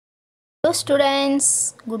Hello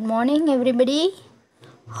students, good morning everybody.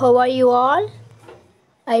 How are you all?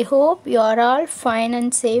 I hope you are all fine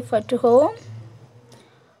and safe at home.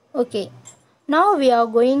 Okay, now we are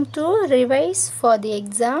going to revise for the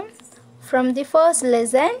exam from the first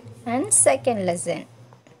lesson and second lesson.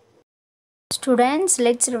 Students,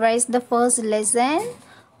 let's revise the first lesson.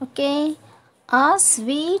 Okay, a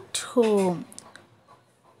sweet home.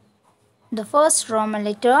 The first Roman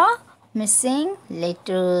letter, missing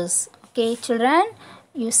letters. Okay, children,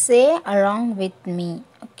 you say along with me.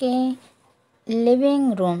 Okay,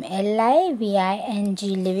 living room,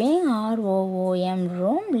 L-I-V-I-N-G, living, R-O-O-M,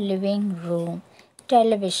 room, living room.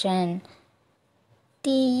 Television,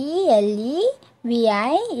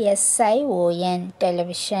 T-E-L-E-V-I-S-I-O-N,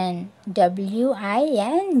 television. W-I-N-D-O-W,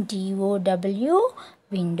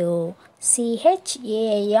 window.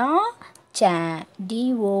 C-H-A-I-R, chair.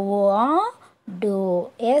 D-O-O-R,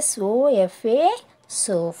 do. S-O-F-A,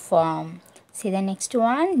 sofa. See the next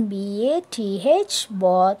one, B-A-T-H,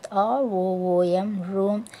 bath, R-O-O-M,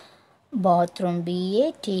 room, bathroom.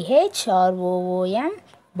 B-A-T-H-R-O-O-M,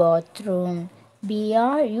 bathroom.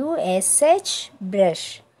 B-R-U-S-H,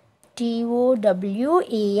 brush.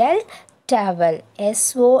 T-O-W-E-L, towel.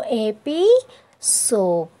 S-O-A-P,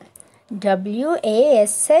 soap. W-A-S-H-B-A-S-I-N,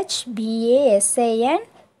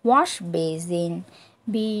 wash basin.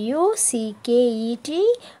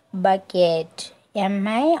 B-U-C-K-E-T, bucket.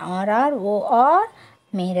 M-I-R-R-O-R,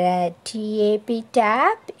 mirror. T-A-P,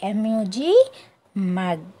 tap. M-U-G,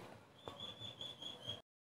 mug.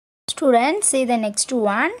 Students, see the next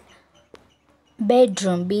one.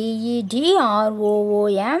 Bedroom,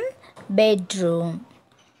 B-E-D-R-O-O-M, bedroom.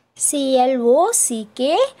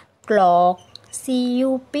 C-L-O-C-K, clock.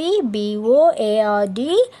 C-U-P-B-O-A-R-D,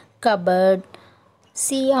 cupboard.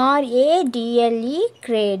 C-R-A-D-L-E,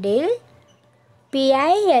 cradle.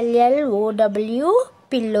 P-I-L-L-O-W,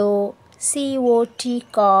 pillow. C-O-T,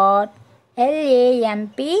 cot.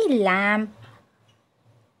 L-A-M-P, lamp.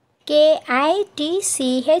 K-I-T-C-H-E-N,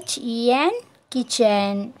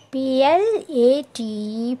 kitchen.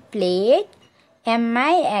 P-L-A-T-E, plate.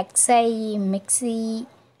 M-I-X-I-E, mixie.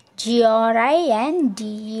 G-R-I-N-D-E-R,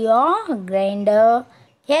 grinder.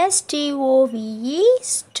 S-T-O-V-E,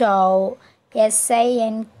 stove.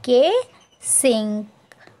 S-I-N-K, sink.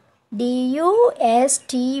 D-U-S-T-B-I-N,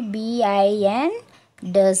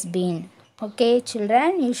 dustbin. Okay,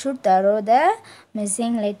 children, you should thorough the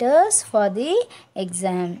missing letters for the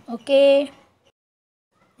exam. Okay.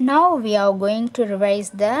 Now we are going to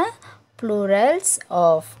revise the plurals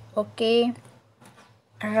of. Okay.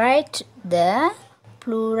 Write the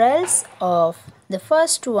plurals of. The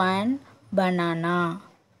first one, banana.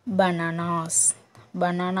 Bananas.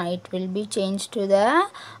 Banana, it will be changed to the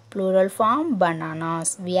plural form,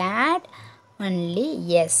 bananas. We add only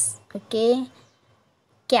yes. Okay.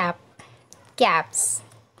 Cap, caps.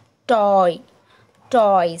 Toy,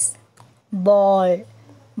 toys. Ball,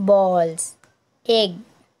 balls. Egg,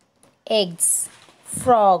 eggs.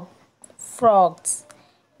 Frog, frogs.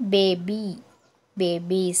 Baby,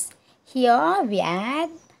 babies. Here we add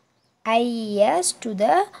IES to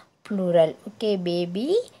the plural. Okay,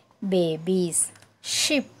 baby, babies.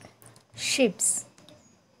 Ship, ships.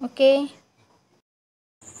 Okay.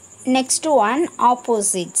 Next one,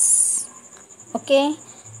 opposites. Okay.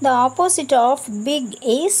 The opposite of big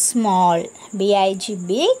is small. B-I-G,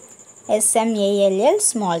 big. S-M-A-L-L,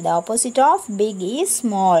 small. The opposite of big is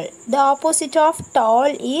small. The opposite of tall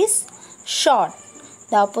is short.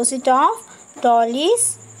 The opposite of tall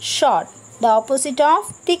is short. The opposite of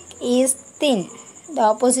thick is thin. The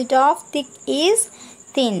opposite of thick is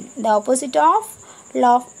thin. The opposite of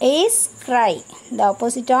laugh is cry. The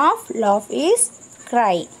opposite of laugh is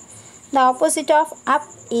cry. The opposite of up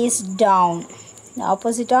is down. The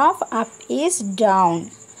opposite of up is down.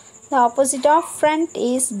 The opposite of front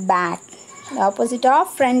is back. The opposite of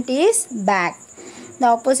front is back. The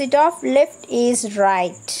opposite of left is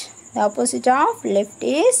right. The opposite of left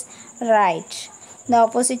is right. The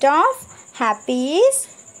opposite of happy is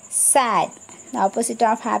sad. The opposite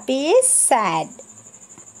of happy is sad.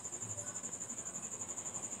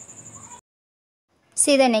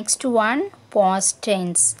 See the next one, past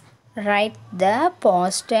tense. Write the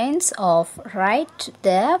past tense of. Write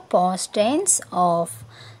the past tense of.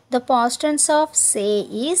 The past tense of say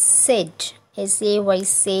is said. S-A-Y,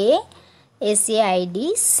 say.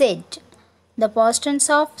 S-A-I-D, said. The past tense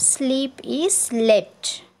of sleep is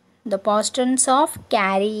slept. The past tense of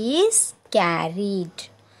carry is carried.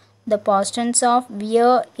 The past tense of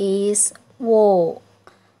wear is wore.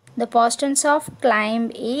 The past tense of climb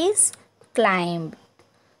is climbed.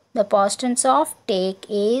 The past tense of take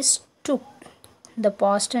is took. The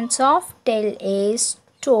past tense of tell is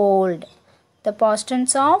told. The past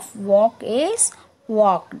tense of walk is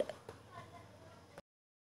walked.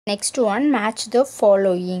 Next one, match the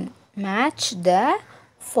following. Match the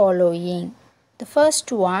following. The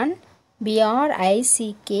first one,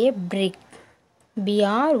 BRICK, brick.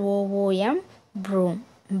 BROOM, broom.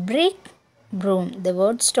 Brick, broom. The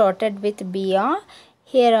word started with BR.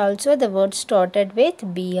 Here also the word started with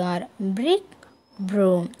BR. Brick,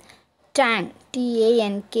 broom. Tank,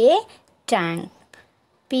 TANK, tank.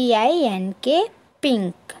 PINK,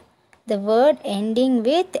 pink. The word ending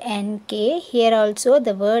with NK. Here also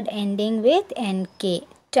the word ending with NK.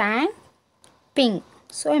 Tank, pink.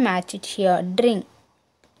 So I match it here. Drink.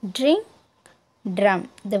 Drink, drum.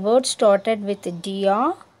 The word started with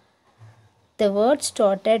DR. The word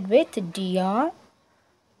started with DR.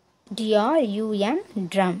 DRUM,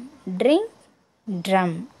 drum. Drink,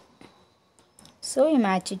 drum. So you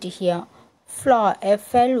match it here. Flower,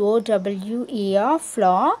 FLOWER,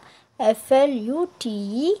 flower.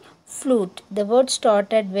 FLUTE, flute. The word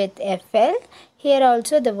started with FL. Here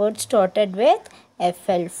also the word started with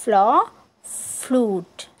FL. Flower,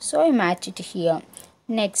 flute. So I match it here.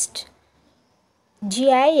 Next,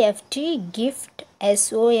 GIFT, gift.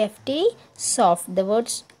 SOFT, soft. The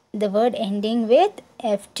word ending with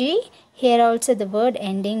FT. Here also the word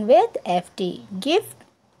ending with FT. Gift,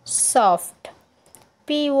 soft.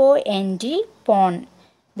 POND, pond.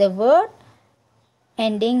 The word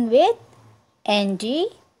ending with ND.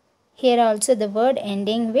 Here also the word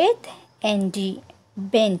ending with ND.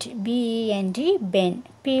 Bend, BEND, bend.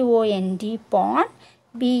 POND, pond.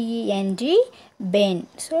 BEND, bend.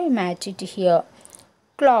 So we match it here.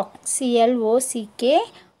 Clock, CLOCK,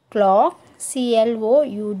 clock.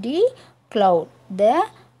 CLOUD, cloud. The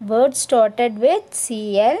word started with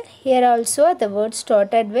CL. Here also the word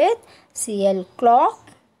started with CL. Clock,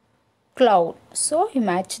 cloud. So we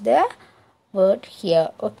match the word here.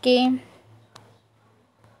 Okay.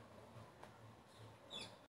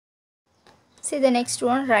 See the next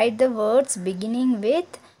one. Write the words beginning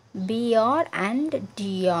with BR and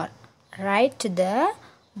DR. Write the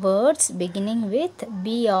words beginning with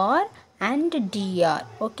BR and DR.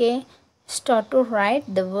 Okay. Start to write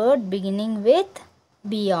the word beginning with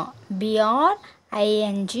BR. BR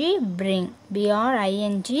ING, bring. BR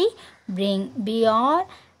ING, bring. BR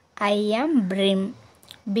IM, brim.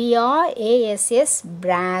 BRASS,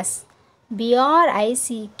 brass.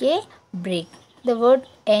 BRICK, brick. The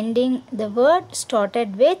word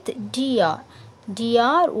started with DR.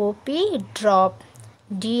 DROP, drop.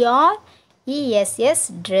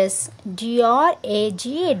 DRESS, dress.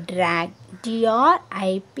 DRAG, drag.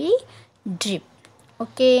 DRIP, drip.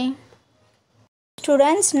 Okay.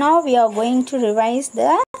 Students, now we are going to revise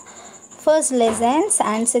the first lessons.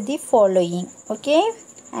 Answer the following. Okay.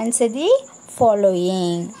 Answer the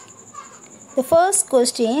following. The first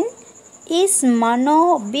question, is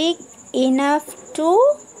Mano big enough to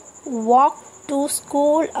walk to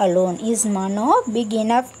school alone? Is Mano big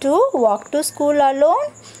enough to walk to school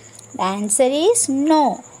alone? The answer is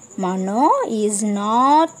no. Mano is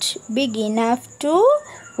not big enough to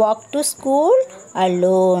walk to school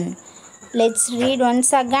alone. Let's read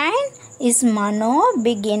once again. Is Mano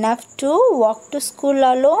big enough to walk to school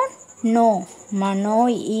alone? No, Mano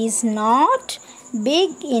is not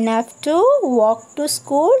big enough to walk to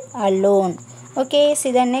school alone. Okay,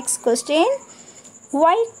 see the next question.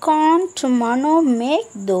 Why can't Mano make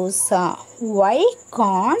dosa? Why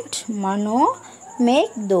can't Mano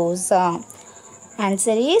make dosa?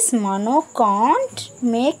 Answer is Mano can't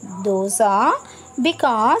make dosa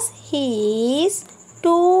because he is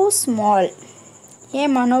too small.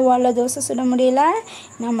 ஏன் மனோவால் தோசை சுட முடியல?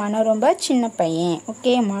 நான் மனோ ரொம்ப சின்ன பையன்.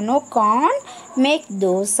 Okay, Mano can't make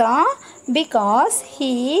dosa because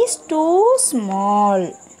he is too small.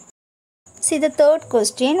 See the third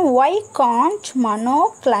question. Why can't Mano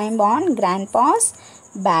climb on grandpa's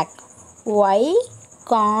back? Why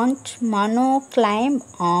can't Mano climb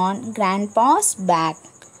on grandpa's back?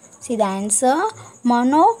 See the answer.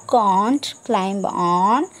 Mano can't climb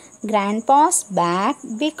on grandpa's back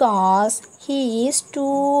because he is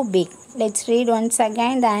too big. Let's read once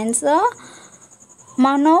again the answer.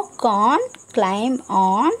 Mano can't climb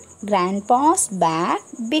on grandpa's back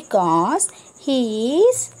because he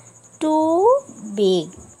is too big.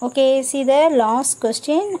 Okay, see the last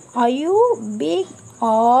question. Are you big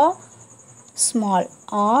or small?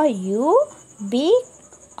 Are you big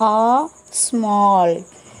or small?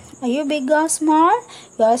 Are you big or small?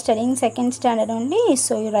 You are studying second standard only.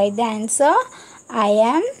 So you write the answer. I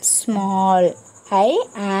am small. I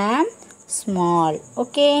am small.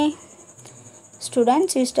 Okay.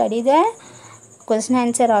 Students, you study the question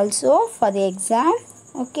answer also for the exam.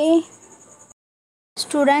 Okay.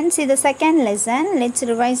 Students, see the second lesson. Let's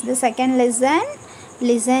revise the second lesson.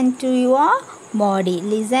 Listen to your body.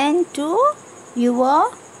 Listen to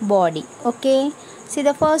your body. Okay. See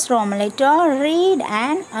the first Roman letter. Read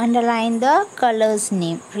and underline the color's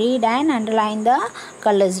name. Read and underline the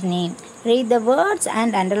color's name. Read the words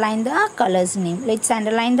and underline the color's name. Let's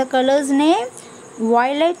underline the color's name.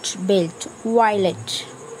 Violet belt. Violet.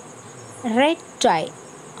 Red tie.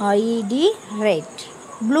 R-E-D. Red.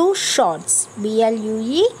 Blue shorts.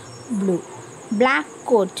 B-L-U-E. Blue. Black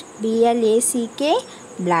coat. B-L-A-C-K.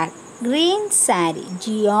 Black. Green saree.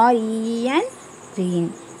 G-R-E-E-N.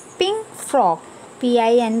 Green. Pink frock.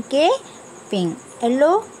 P-I-N-K. Pink.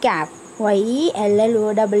 Yellow cap.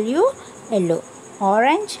 Y-E-L-L-O-W. Yellow.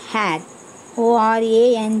 Orange hat.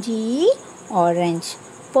 O-R-A-N-G-E. Orange.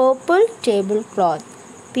 Purple tablecloth.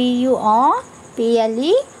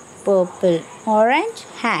 P-U-R-P-L-E. Purple. Orange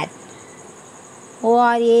hat.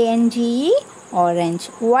 O-R-A-N-G-E. Orange.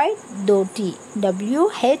 White dhoti.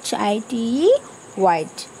 W-H-I-T-E.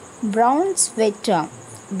 White. Brown sweater.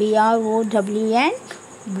 B-R-O-W-N.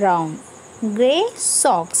 Brown. Grey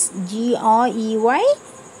socks. G-R-E-Y.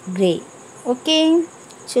 Grey. Okay,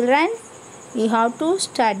 children, you have to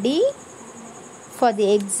study for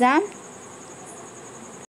the exam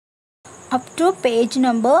up to page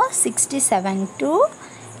number 67 to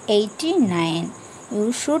 89.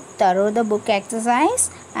 You should thorough the book exercise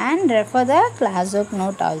and refer the classwork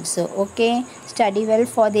note also. Okay, study well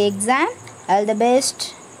for the exam. All the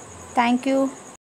best. Thank you.